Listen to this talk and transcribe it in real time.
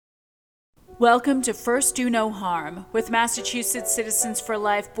Welcome to First Do No Harm with Massachusetts Citizens for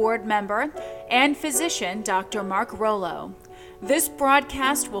Life board member and physician Dr. Mark Rollo. This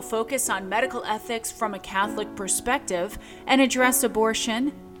broadcast will focus on medical ethics from a Catholic perspective and address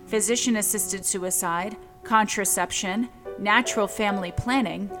abortion, physician-assisted suicide, contraception, natural family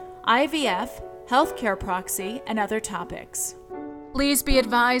planning, IVF, healthcare proxy, and other topics. Please be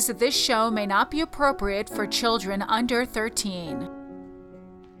advised that this show may not be appropriate for children under 13.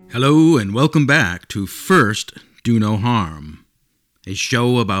 Hello and welcome back to First Do No Harm, a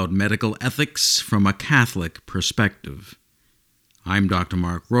show about medical ethics from a Catholic perspective. I'm Dr.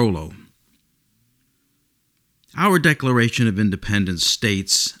 Mark Rollo. Our Declaration of Independence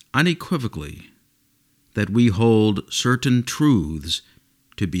states unequivocally that we hold certain truths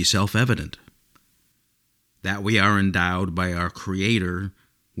to be self-evident, that we are endowed by our Creator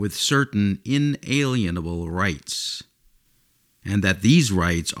with certain inalienable rights, and that these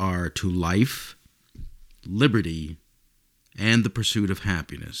rights are to life, liberty, and the pursuit of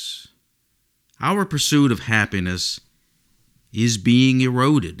happiness. Our pursuit of happiness is being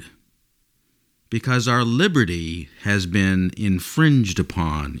eroded because our liberty has been infringed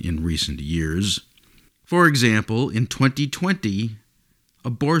upon in recent years. For example, in 2020,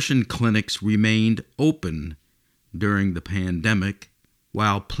 abortion clinics remained open during the pandemic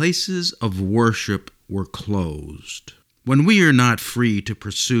while places of worship were closed. When we are not free to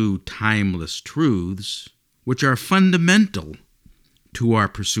pursue timeless truths, which are fundamental to our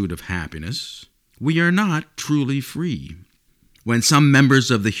pursuit of happiness, we are not truly free. When some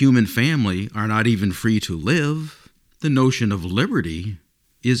members of the human family are not even free to live, the notion of liberty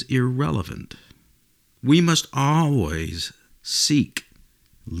is irrelevant. We must always seek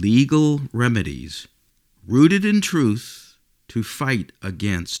legal remedies rooted in truth to fight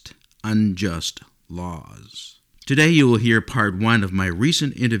against unjust laws. Today you will hear part one of my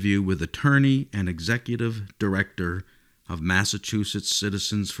recent interview with attorney and executive director of Massachusetts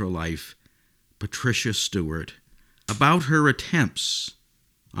Citizens for Life, Patricia Stewart, about her attempts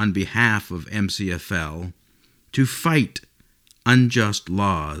on behalf of MCFL to fight unjust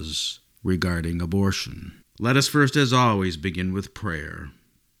laws regarding abortion. Let us first, as always, begin with prayer.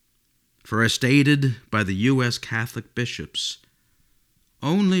 For as stated by the U.S. Catholic bishops,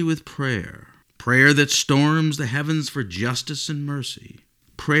 only with prayer that storms the heavens for justice and mercy,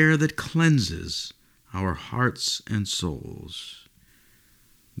 prayer that cleanses our hearts and souls,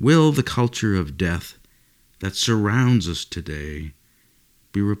 will the culture of death that surrounds us today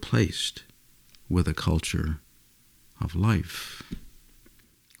be replaced with a culture of life.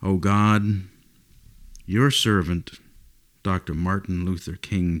 O God, your servant, Dr. Martin Luther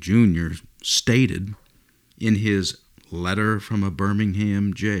King Jr., stated in his letter from a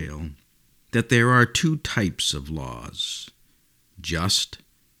Birmingham jail that there are two types of laws, just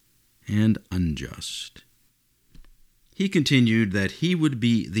and unjust. He continued that he would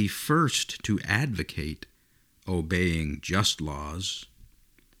be the first to advocate obeying just laws.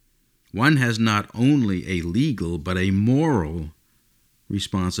 One has not only a legal but a moral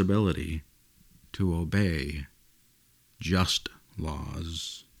responsibility to obey just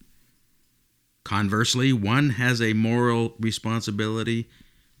laws. Conversely, one has a moral responsibility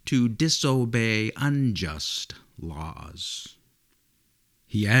to disobey unjust laws.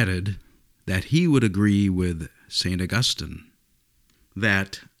 He added that he would agree with St. Augustine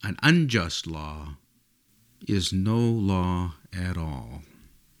that an unjust law is no law at all.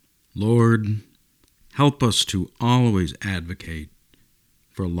 Lord, help us to always advocate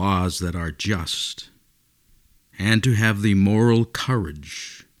for laws that are just and to have the moral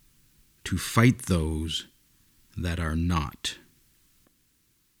courage to fight those that are not.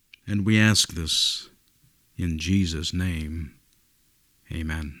 And we ask this in Jesus' name.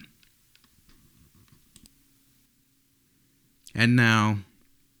 Amen. And now,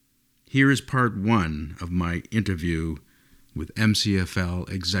 here is part one of my interview with MCFL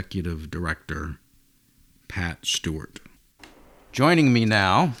Executive Director Pat Stewart. Joining me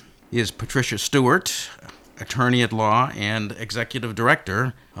now is Patricia Stewart, attorney at law and executive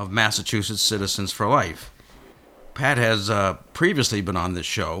director of Massachusetts Citizens for Life. Pat has previously been on this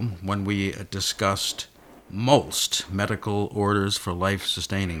show when we discussed MOLST, Medical Orders for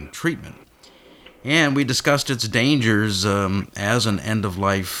Life-Sustaining Treatment. And we discussed its dangers as an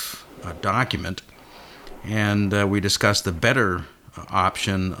end-of-life document. And we discussed the better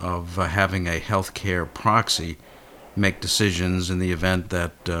option of having a healthcare proxy make decisions in the event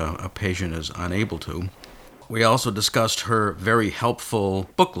that a patient is unable to. We also discussed her very helpful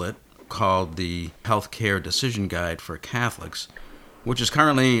booklet called the Healthcare Decision Guide for Catholics, which is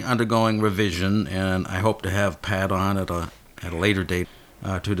currently undergoing revision, and I hope to have Pat on at a later date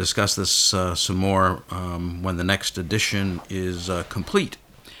to discuss this some more when the next edition is complete.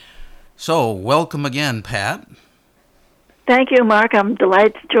 So, welcome again, Pat. Thank you, Mark. I'm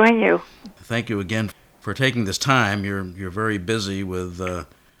delighted to join you. Thank you again for taking this time. You're very busy with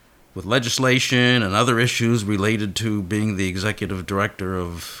legislation and other issues related to being the executive director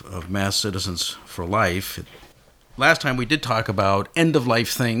of Mass Citizens for Life. Last time we did talk about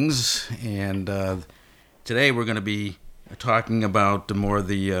end-of-life things, and today we're going to be talking about more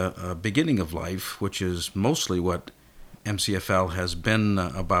the beginning of life, which is mostly what MCFL has been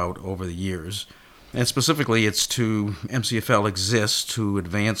about over the years. And specifically, MCFL exists to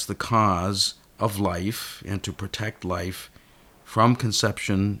advance the cause of life and to protect life from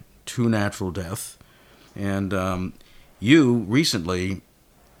conception to natural death. And you recently,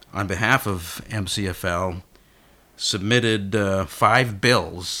 on behalf of MCFL, submitted 5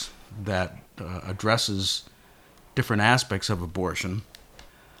 bills that addresses different aspects of abortion.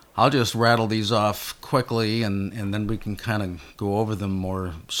 I'll just rattle these off quickly, and then we can kind of go over them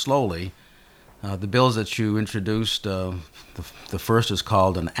more slowly. The bills that you introduced, the first is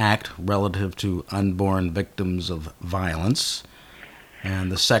called an act relative to unborn victims of violence,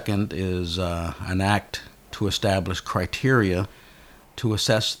 and the second is an act to establish criteria to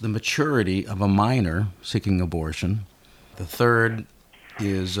assess the maturity of a minor seeking abortion. The third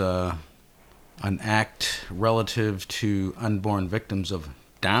is an act relative to unborn victims of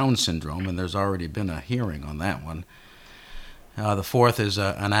Down syndrome, and there's already been a hearing on that one. The fourth is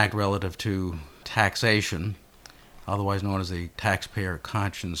an act relative to taxation, otherwise known as the Taxpayer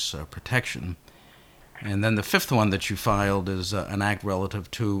Conscience Protection. And then the fifth one that you filed is an act relative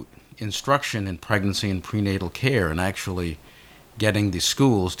to instruction in pregnancy and prenatal care, and actually getting the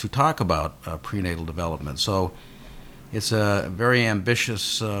schools to talk about prenatal development. So it's a very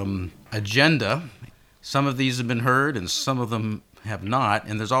ambitious agenda. Some of these have been heard and some of them have not.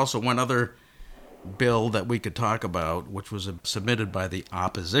 And there's also one other bill that we could talk about, which was submitted by the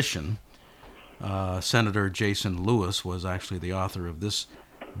opposition. Senator Jason Lewis was actually the author of this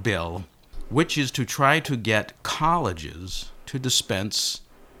bill, which is to try to get colleges to dispense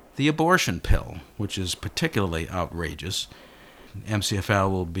the abortion pill, which is particularly outrageous.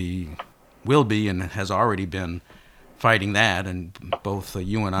 MCFL will be and has already been fighting that, and both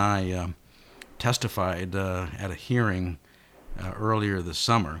you and I testified at a hearing earlier this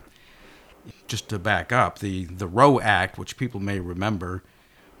summer. Just to back up, the Roe Act, which people may remember,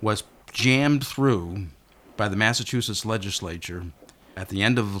 was jammed through by the Massachusetts legislature at the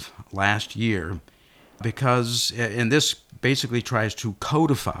end of last year because, and this basically tries to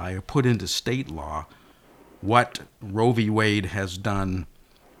codify or put into state law what Roe v. Wade has done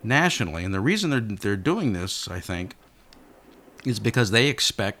nationally. And the reason they're doing this, I think, is because they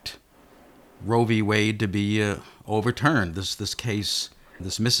expect Roe v. Wade to be overturned. This case,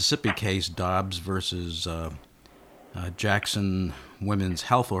 this Mississippi case, Dobbs versus Jackson Women's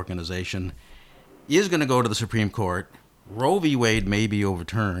Health Organization, is going to go to the Supreme Court. Roe v. Wade may be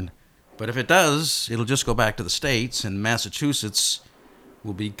overturned, but if it does, it'll just go back to the states, and Massachusetts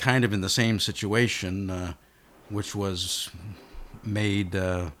will be kind of in the same situation, which was made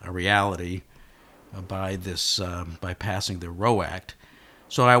a reality by passing the Roe Act.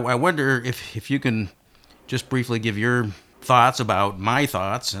 So I wonder if you can just briefly give your thoughts about my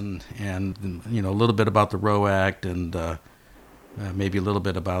thoughts and a little bit about the Roe Act and maybe a little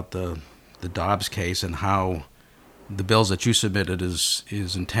bit about the Dobbs case and how the bills that you submitted is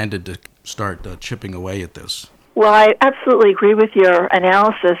intended to start chipping away at this. Well, I absolutely agree with your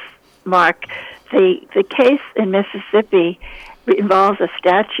analysis, Mark. The case in Mississippi involves a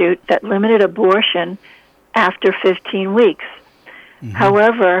statute that limited abortion after 15 weeks. Mm-hmm.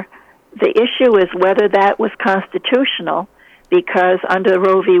 However, the issue is whether that was constitutional, because under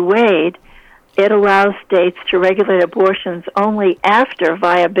Roe v. Wade, it allows states to regulate abortions only after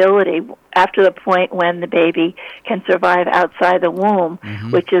viability, after the point when the baby can survive outside the womb,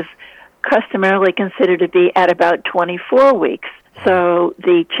 mm-hmm. which is customarily considered to be at about 24 weeks. So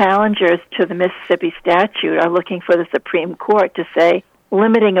the challengers to the Mississippi statute are looking for the Supreme Court to say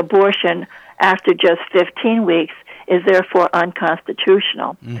limiting abortion after just 15 weeks is therefore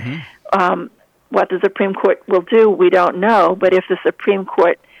unconstitutional. Mm-hmm. What the Supreme Court will do, we don't know, but if the Supreme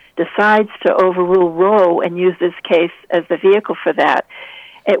Court decides to overrule Roe and use this case as the vehicle for that,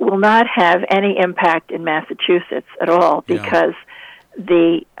 it will not have any impact in Massachusetts at all, because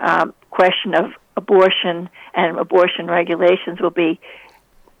the question of abortion and abortion regulations will be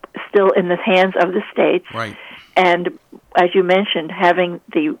still in the hands of the states. Right. And as you mentioned, having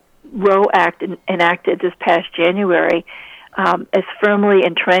the Roe Act enacted this past January is firmly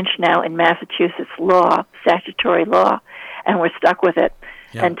entrenched now in Massachusetts law, statutory law, and we're stuck with it.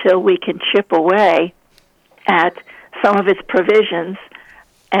 until we can chip away at some of its provisions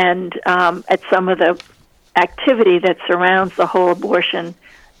and at some of the activity that surrounds the whole abortion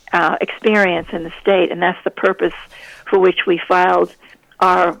experience in the state. And that's the purpose for which we filed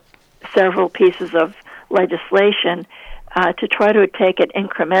our several pieces of legislation to try to take an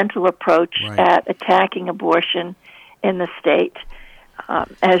incremental approach at attacking abortion in the state.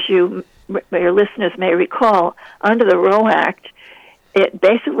 As your listeners may recall, under the Roe Act, it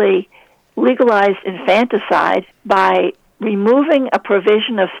basically legalized infanticide by removing a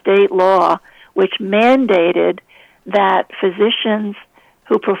provision of state law which mandated that physicians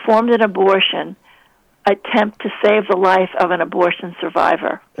who performed an abortion attempt to save the life of an abortion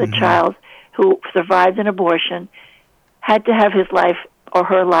survivor. The child who survived an abortion had to have his life or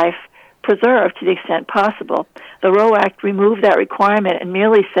her life preserved to the extent possible. The Roe Act removed that requirement and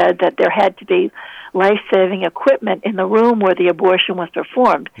merely said that there had to be life-saving equipment in the room where the abortion was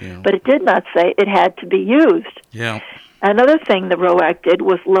performed. But it did not say it had to be used. Another thing the Roe Act did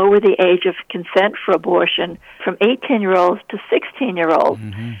was lower the age of consent for abortion from 18-year-olds to 16-year-olds.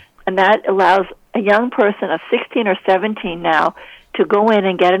 And that allows a young person of 16 or 17 now to go in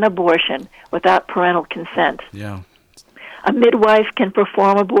and get an abortion without parental consent. A midwife can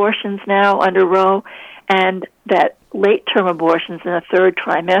perform abortions now under Roe, and that late-term abortions in the third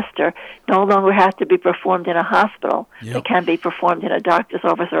trimester no longer have to be performed in a hospital. They can be performed in a doctor's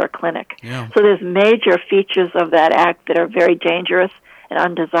office or a clinic. So there's major features of that act that are very dangerous and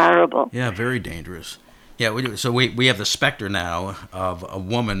undesirable. Very dangerous. So we have the specter now of a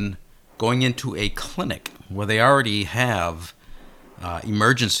woman going into a clinic where they already have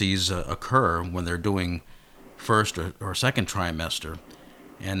emergencies occur when they're doing first or second trimester.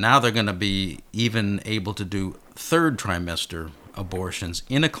 And now they're going to be even able to do third trimester abortions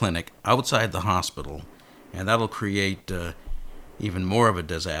in a clinic outside the hospital, and that'll create even more of a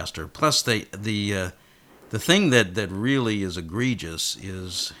disaster. Plus, the thing that really is egregious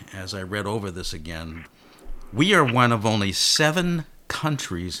is, as I read over this again, we are one of only 7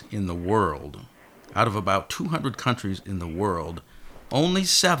 countries in the world, out of about 200 countries in the world, only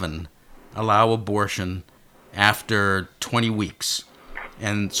 7 allow abortion after 20 weeks.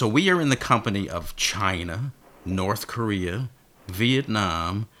 And so we are in the company of China, North Korea,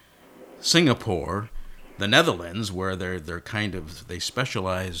 Vietnam, Singapore, the Netherlands, where they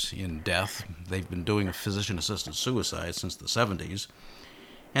specialize in death. They've been doing a physician-assisted suicide since the 70s.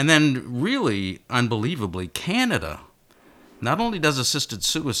 And then really, unbelievably, Canada not only does assisted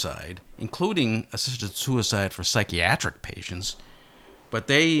suicide, including assisted suicide for psychiatric patients, but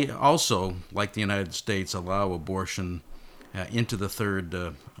they also, like the United States, allow abortion into the third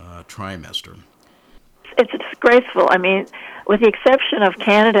trimester. It's disgraceful. I mean, with the exception of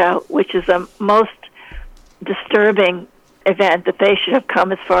Canada, which is the most disturbing event that they should have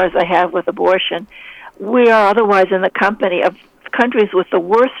come as far as they have with abortion, we are otherwise in the company of countries with the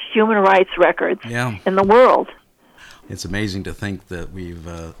worst human rights records in the world. It's amazing to think that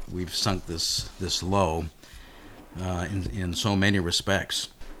we've sunk this low in so many respects.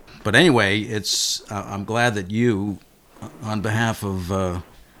 But anyway, I'm glad that you, on behalf of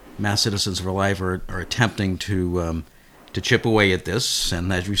Mass Citizens for Life, are attempting to chip away at this,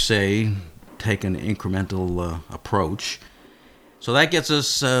 and as you say, take an incremental approach. So that gets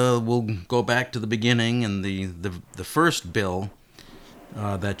us. We'll go back to the beginning, and the first bill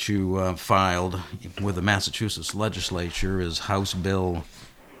that you filed with the Massachusetts legislature is House Bill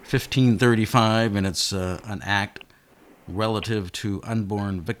 1535, and it's an act relative to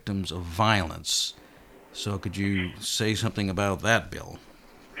unborn victims of violence. So could you say something about that bill?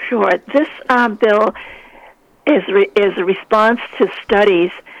 Sure. This bill is a response to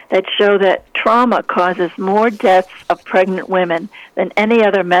studies that show that trauma causes more deaths of pregnant women than any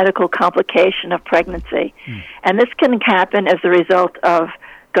other medical complication of pregnancy. And this can happen as a result of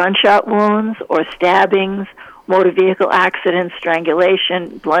gunshot wounds or stabbings, motor vehicle accidents,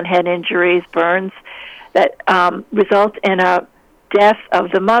 strangulation, blunt head injuries, burns, that result in a death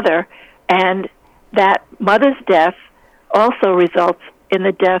of the mother, and that mother's death also results in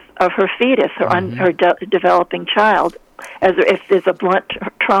the death of her fetus, her developing child, as if there's a blunt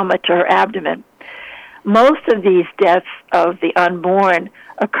trauma to her abdomen. Most of these deaths of the unborn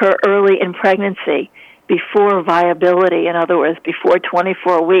occur early in pregnancy, before viability, in other words, before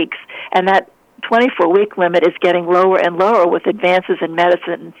 24 weeks, and that 24-week limit is getting lower and lower with advances in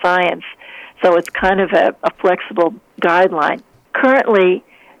medicine and science. So it's kind of a flexible guideline. Currently,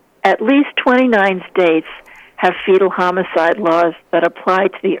 at least 29 states have fetal homicide laws that apply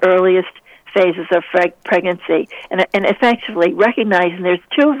to the earliest phases of pregnancy, and effectively recognizing there's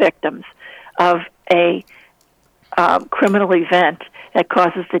 2 victims of a criminal event that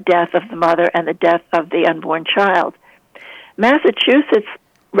causes the death of the mother and the death of the unborn child. Massachusetts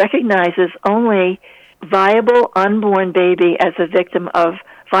recognizes only viable unborn baby as a victim of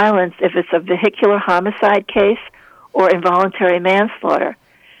violence if it's a vehicular homicide case or involuntary manslaughter.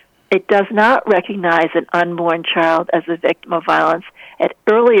 It does not recognize an unborn child as a victim of violence at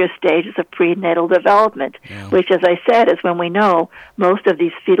earlier stages of prenatal development, which, as I said, is when we know most of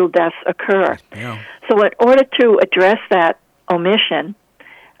these fetal deaths occur. Yeah. So in order to address that omission,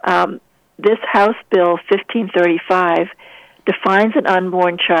 this House Bill 1535 defines an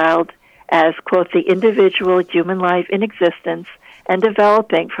unborn child as, quote, the individual human life in existence and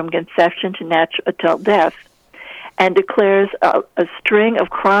developing from conception to natural adult death, and declares a string of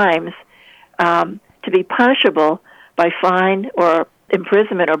crimes to be punishable by fine or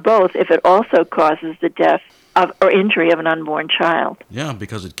imprisonment or both if it also causes the death of or injury of an unborn child. Yeah,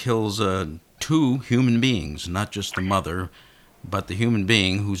 because it kills two human beings, not just the mother, but the human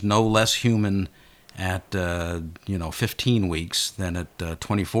being who's no less human at 15 weeks than at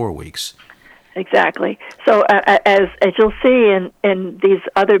 24 weeks. Exactly. So as you'll see in these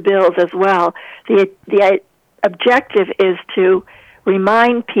other bills as well, the objective is to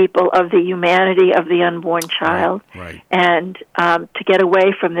remind people of the humanity of the unborn child, right. And to get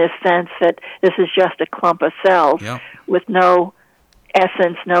away from this sense that this is just a clump of cells with no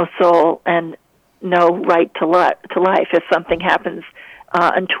essence, no soul, and no right to life if something happens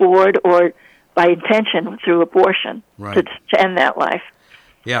untoward or by intention through abortion to end that life.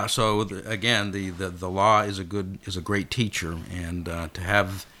 Yeah. So again, the law is a great teacher, and to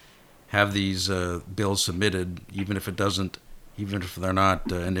have these bills submitted, even if they're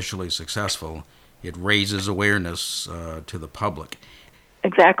not initially successful, it raises awareness to the public.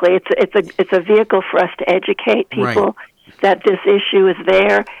 Exactly. It's a vehicle for us to educate people that this issue is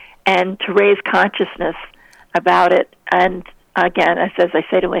there and to raise consciousness about it. And again, as I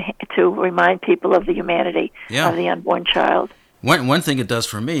say, to remind people of the humanity of the unborn child. One thing it does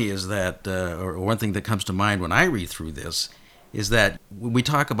for me is that, or one thing that comes to mind when I read through this, is that we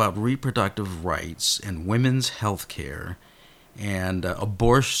talk about reproductive rights and women's health care, and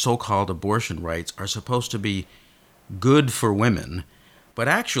so-called abortion rights are supposed to be good for women, but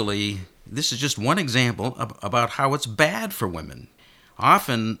actually this is just one example about how it's bad for women.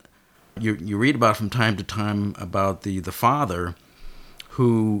 Often you read about from time to time about the father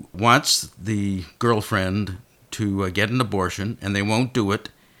who wants the girlfriend to get an abortion, and they won't do it,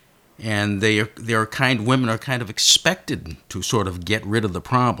 and women are kind of expected to sort of get rid of the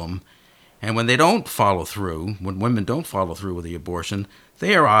problem. And when women don't follow through with the abortion,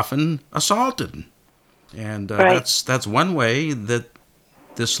 they are often assaulted. And that's one way that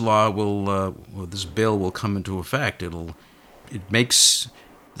this this bill will come into effect.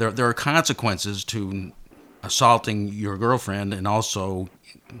 There are consequences to assaulting your girlfriend and also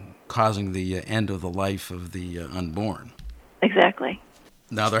causing the end of the life of the unborn. Exactly.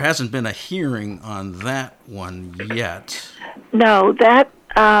 Now, there hasn't been a hearing on that one yet. No, that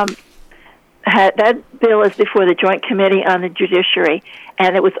bill is before the Joint Committee on the Judiciary,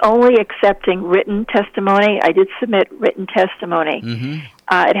 and it was only accepting written testimony. I did submit written testimony. Mm-hmm.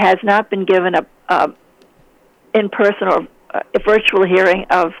 It has not been given a in-person or a virtual hearing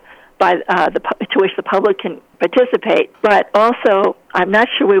to which the public can participate. But also, I'm not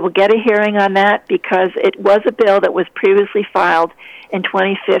sure we will get a hearing on that because it was a bill that was previously filed in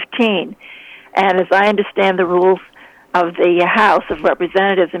 2015. And as I understand the rules of the House of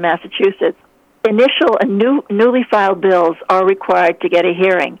Representatives in Massachusetts, initial and newly filed bills are required to get a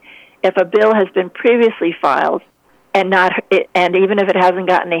hearing. If a bill has been previously filed and even if it hasn't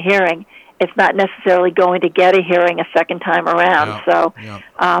gotten a hearing, it's not necessarily going to get a hearing a second time around.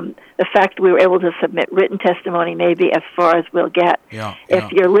 The fact we were able to submit written testimony may be as far as we'll get.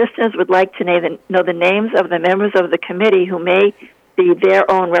 If your listeners would like to know the names of the members of the committee who may be their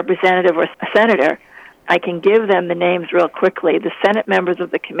own representative or senator, I can give them the names real quickly. The Senate members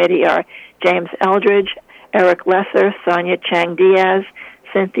of the committee are James Eldridge, Eric Lesser, Sonia Chang-Diaz,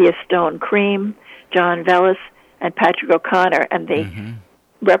 Cynthia Stone-Cream, John Vellis, and Patrick O'Connor. And the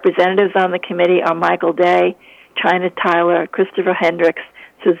representatives on the committee are Michael Day, China Tyler, Christopher Hendricks,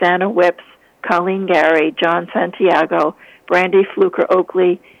 Susanna Whips, Colleen Gary, John Santiago, Brandy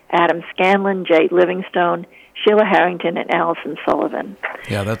Fluker-Oakley, Adam Scanlon, Jay Livingstone, Sheila Harrington, and Allison Sullivan.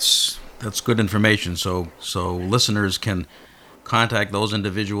 Yeah, that's good information. So listeners can contact those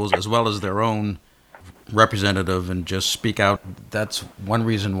individuals as well as their own representative and just speak out. That's one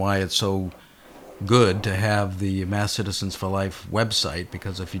reason why it's so good to have the Mass Citizens for Life website,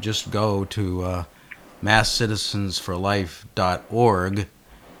 because if you just go to masscitizensforlife.org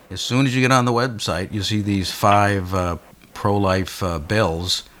as soon as you get on the website, you see these 5 pro-life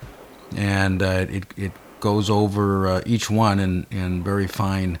bills, and it goes over each one in very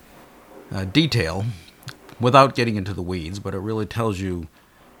fine detail, without getting into the weeds, but it really tells you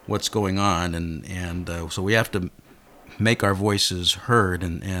what's going on, and so we have to make our voices heard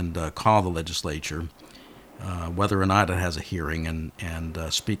and call the legislature, whether or not it has a hearing,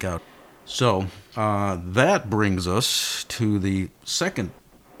 and speak out. So that brings us to the second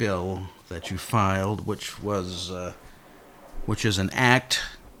bill that you filed, which is an act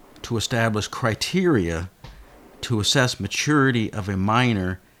to establish criteria to assess maturity of a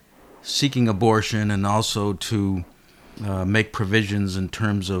minor seeking abortion, and also to make provisions in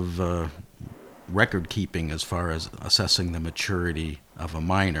terms of record keeping as far as assessing the maturity of a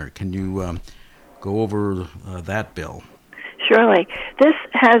minor. Can you go over that bill? Surely. This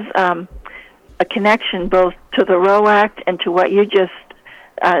has a connection both to the Roe Act and to what you just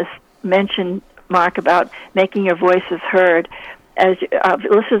mentioned, Mark, about making your voices heard. As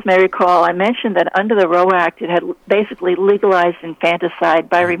listeners may recall, I mentioned that under the Roe Act, it had basically legalized infanticide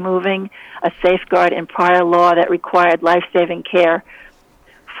by removing a safeguard in prior law that required life-saving care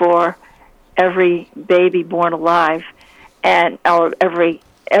for every baby born alive, or every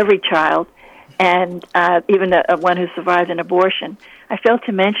child, and even one who survived an abortion. I failed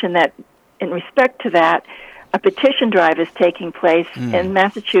to mention that in respect to that, a petition drive is taking place in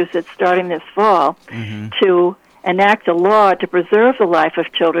Massachusetts starting this fall to enact a law to preserve the life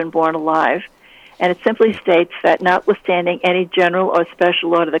of children born alive. And it simply states that notwithstanding any general or special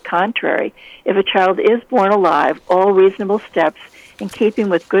law to the contrary, if a child is born alive, all reasonable steps in keeping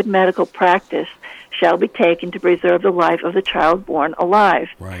with good medical practice shall be taken to preserve the life of the child born alive.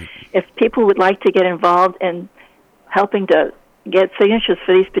 Right. If people would like to get involved in helping to get signatures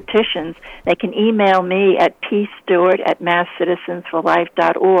for these petitions, they can email me at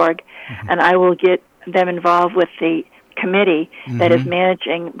pstewart@masscitizensforlife.org, and I will get them involved with the committee that is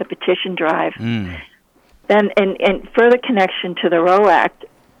managing the petition drive. Then, in further connection to the Roe Act,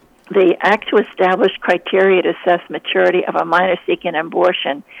 the Act to establish criteria to assess maturity of a minor seeking an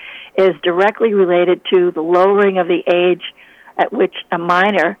abortion is directly related to the lowering of the age at which a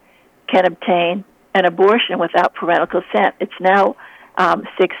minor can obtain an abortion without parental consent. It's now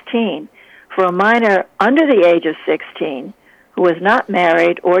 16. For a minor under the age of 16 who is not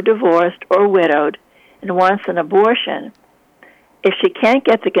married or divorced or widowed and wants an abortion, if she can't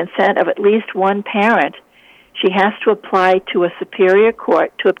get the consent of at least one parent, she has to apply to a superior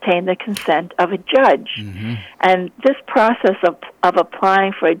court to obtain the consent of a judge. And this process of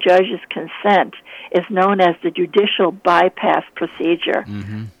applying for a judge's consent is known as the judicial bypass procedure.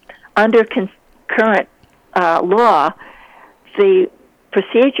 Under current law, the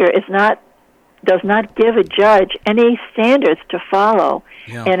procedure does not give a judge any standards to follow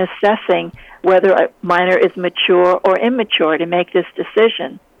in assessing whether a minor is mature or immature to make this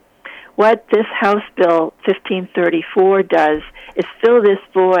decision. What this House Bill 1534 does is fill this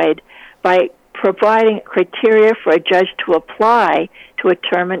void by providing criteria for a judge to apply to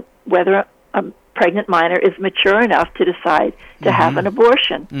determine whether a pregnant minor is mature enough to decide to have an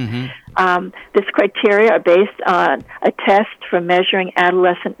abortion. This criteria are based on a test for measuring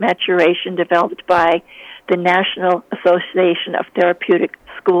adolescent maturation developed by the National Association of Therapeutic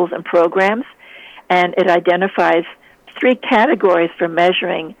Schools and Programs, and it identifies 3 categories for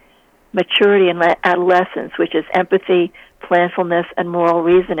measuring maturity in adolescence, which is empathy, planfulness, and moral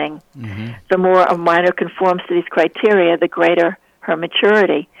reasoning. The more a minor conforms to these criteria, the greater her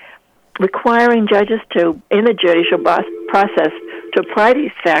maturity. Requiring judges in the judicial process to apply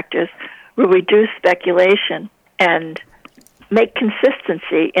these factors will reduce speculation and make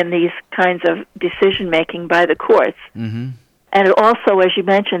consistency in these kinds of decision-making by the courts. And also, as you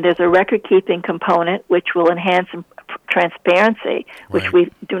mentioned, there's a record-keeping component which will enhance transparency, which we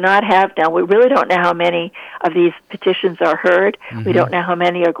do not have now. We really don't know how many of these petitions are heard. We don't know how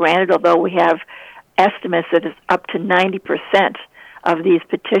many are granted, although we have estimates that it's up to 90% of these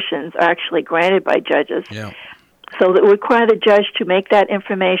petitions are actually granted by judges. So that would require the judge to make that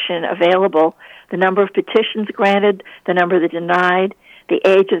information available, the number of petitions granted, the number that denied, the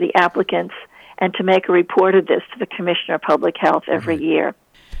age of the applicants, and to make a report of this to the Commissioner of Public Health every year.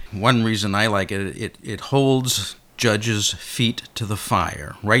 One reason I like it holds judges' feet to the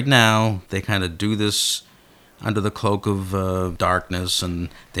fire. Right now, they kind of do this under the cloak of darkness, and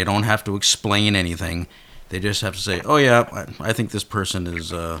they don't have to explain anything. They just have to say, oh yeah, I think this person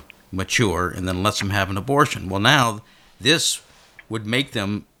is mature, and then lets them have an abortion. Well, now, this would make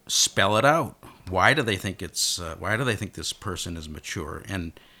them spell it out. Why do they think this person is mature?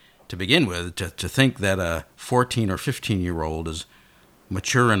 And to begin with, to think that a 14 or 15-year-old is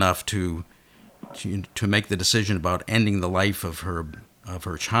mature enough to make the decision about ending the life of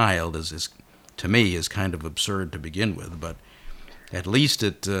her child is to me is kind of absurd to begin with. But at least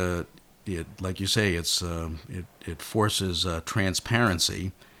it like you say, it forces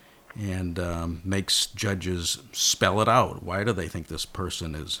transparency and makes judges spell it out. Why do they think this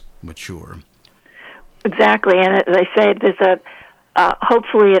person is mature? Exactly, and as I say, there's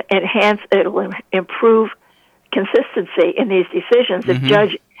hopefully it'll improve consistency in these decisions. If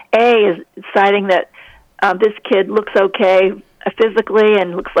Judge A is deciding that this kid looks okay physically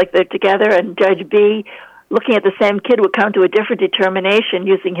and looks like they're together, and Judge B, looking at the same kid, would come to a different determination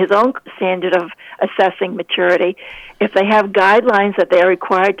using his own standard of assessing maturity. If they have guidelines that they are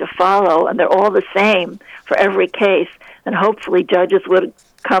required to follow and they're all the same for every case, then hopefully judges would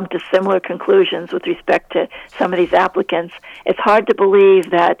come to similar conclusions with respect to some of these applicants. It's hard to believe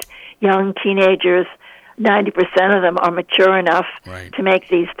that young teenagers, 90% of them, are mature enough to make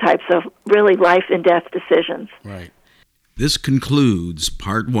these types of really life and death decisions. Right. This concludes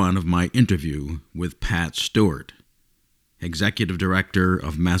part 1 of my interview with Pat Stewart, Executive Director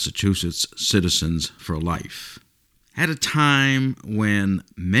of Massachusetts Citizens for Life. At a time when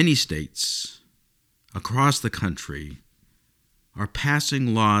many states across the country are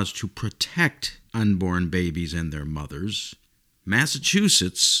passing laws to protect unborn babies and their mothers,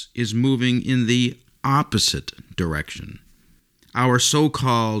 Massachusetts is moving in the opposite direction. Our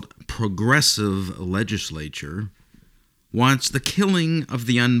so-called progressive legislature wants the killing of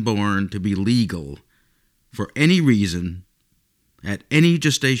the unborn to be legal for any reason, at any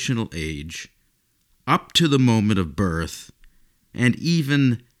gestational age, up to the moment of birth, and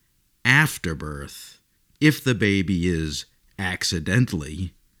even after birth, if the baby is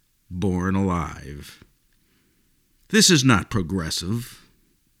accidentally born alive. This is not progressive.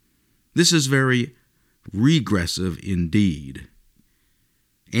 This is very regressive indeed,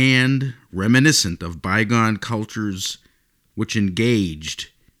 and reminiscent of bygone cultures which engaged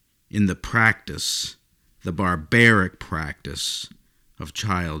in the barbaric practice of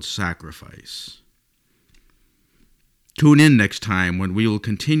child sacrifice. Tune in next time when we will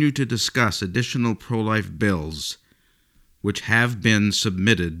continue to discuss additional pro-life bills which have been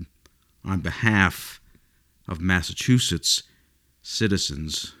submitted on behalf of Massachusetts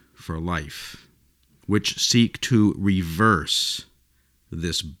Citizens for Life, which seek to reverse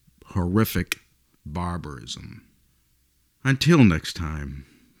this horrific barbarism. Until next time,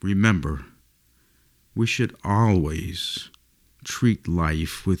 remember, we should always treat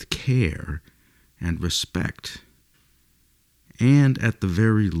life with care and respect. And at the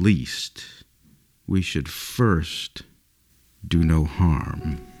very least, we should first do no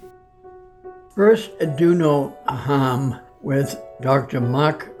harm. First Do No Harm with Dr.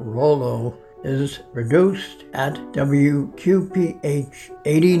 Mark Rollo is produced at WQPH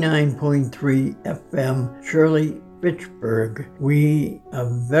 89.3 FM, Shirley, Fitchburg. We are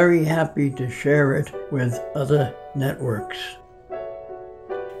very happy to share it with other networks.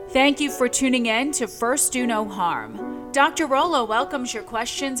 Thank you for tuning in to First Do No Harm. Dr. Rollo welcomes your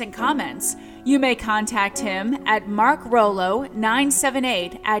questions and comments. You may contact him at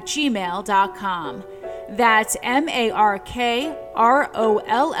markrollo978@gmail.com. That's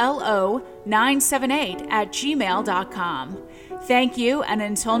MARKROLLO978@gmail.com. Thank you, and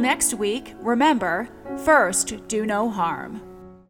until next week, remember, first do no harm.